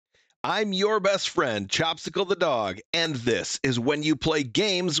I'm your best friend, Chopsicle the dog, and this is when you play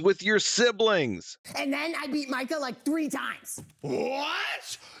games with your siblings. And then I beat Micah like 3 times.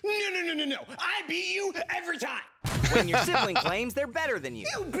 What? No. I beat you every time. When your sibling claims they're better than you.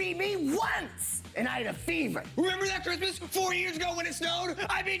 You beat me once, and I had a fever. Remember that Christmas 4 years ago when it snowed?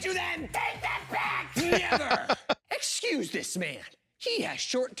 I beat you then. Take that back! Never. Excuse this man. He has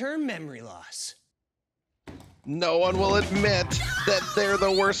short-term memory loss. No one will admit that they're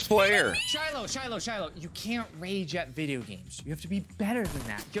the worst player. Shiloh, you can't rage at video games. You have to be better than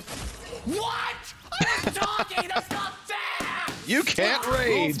that. What? I was talking. That's not fair. You can't Rules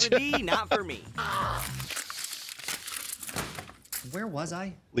rage. for thee, not for me. Where was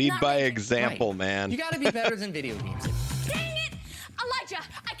I? Lead by Right. example, man. You gotta be better than video games. Dang it! Elijah,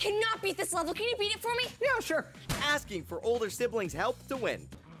 I cannot beat this level. Can you beat it for me? Yeah, sure. Asking for older siblings' help to win.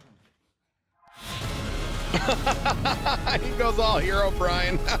 He goes all hero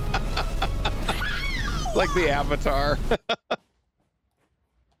Brian. Like the Avatar.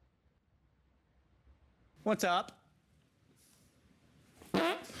 What's up?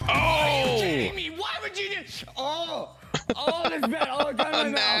 Oh! Kidding me? Why would you do? Oh, that's bad. Oh, it got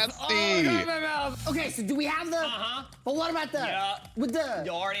in my mouth. Oh, it got in my mouth. Okay, so do we have the... But what about the... Yeah. With the...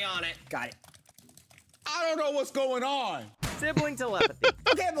 You're already on it. Got it. I don't know what's going on. Sibling telepathy.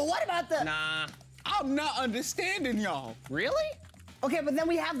 Okay, but what about the... Nah. I'm not understanding y'all. Really? Okay, but then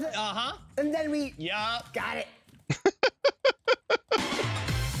we have the... And then we... Yup. Got it.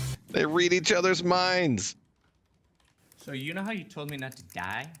 They read each other's minds. So you know how you told me not to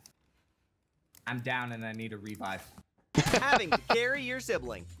die? I'm down and I need a revive. Having to carry your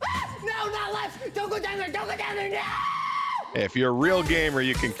sibling. No, not left! Don't go down there! Don't go down there! No! If you're a real gamer,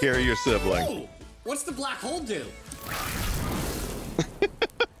 you can carry your sibling. Ooh, what's the black hole do?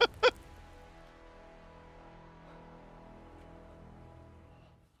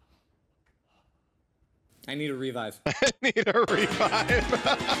 I need a revive. I need a revive.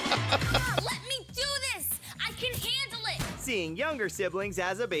 Let me do this! I can handle it! Seeing younger siblings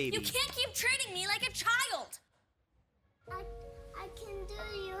as a baby. You can't keep treating me like a child! I can do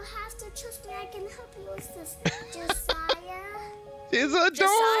it. You have to trust me. I can help you with this. Josiah. She's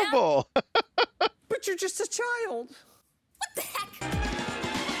adorable. But you're just a child. What the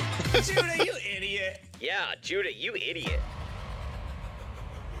heck? Judah, you idiot. Yeah, Judah, you idiot.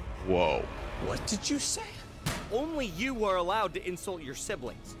 Whoa. What did you say? Only you are allowed to insult your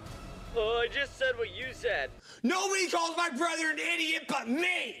siblings. Oh, I just said what you said. Nobody calls my brother an idiot but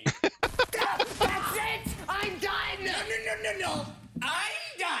me. That's it! I'm done! No.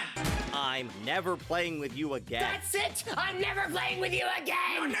 I'm done. I'm never playing with you again. That's it! I'm never playing with you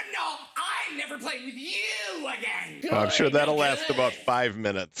again! No. I'm never playing with you again. I'm sure that'll last about 5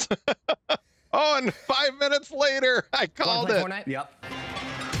 minutes. Oh, and 5 minutes later, I called it. Fortnite? Yep.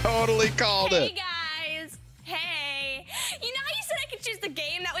 Totally called Hey it. guys! Hey! You know how you said I could choose the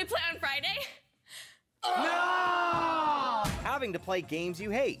game that we play on Friday? Having to play games you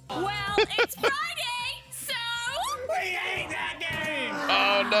hate. Well, it's Friday, so... We hate that game.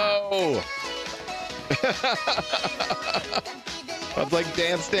 Oh no! Sounds like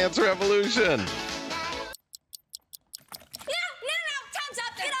Dance Dance Revolution. No! Time's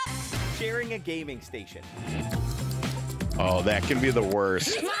up! Get up! Sharing a gaming station. Oh, that can be the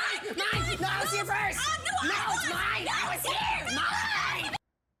worst. Mine! No, I was here first! No, it's mine! I was here! Mine!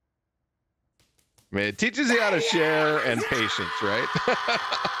 I mean, it teaches you how to share and patience, right?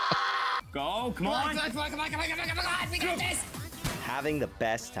 Go, come on. Come on! We got this! Having the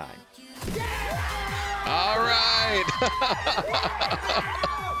best time. All right.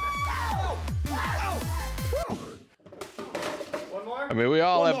 I mean, we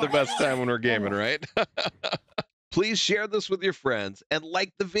all have the best time when we're gaming, right? Please share this with your friends and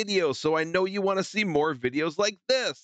like the video so I know you want to see more videos like this.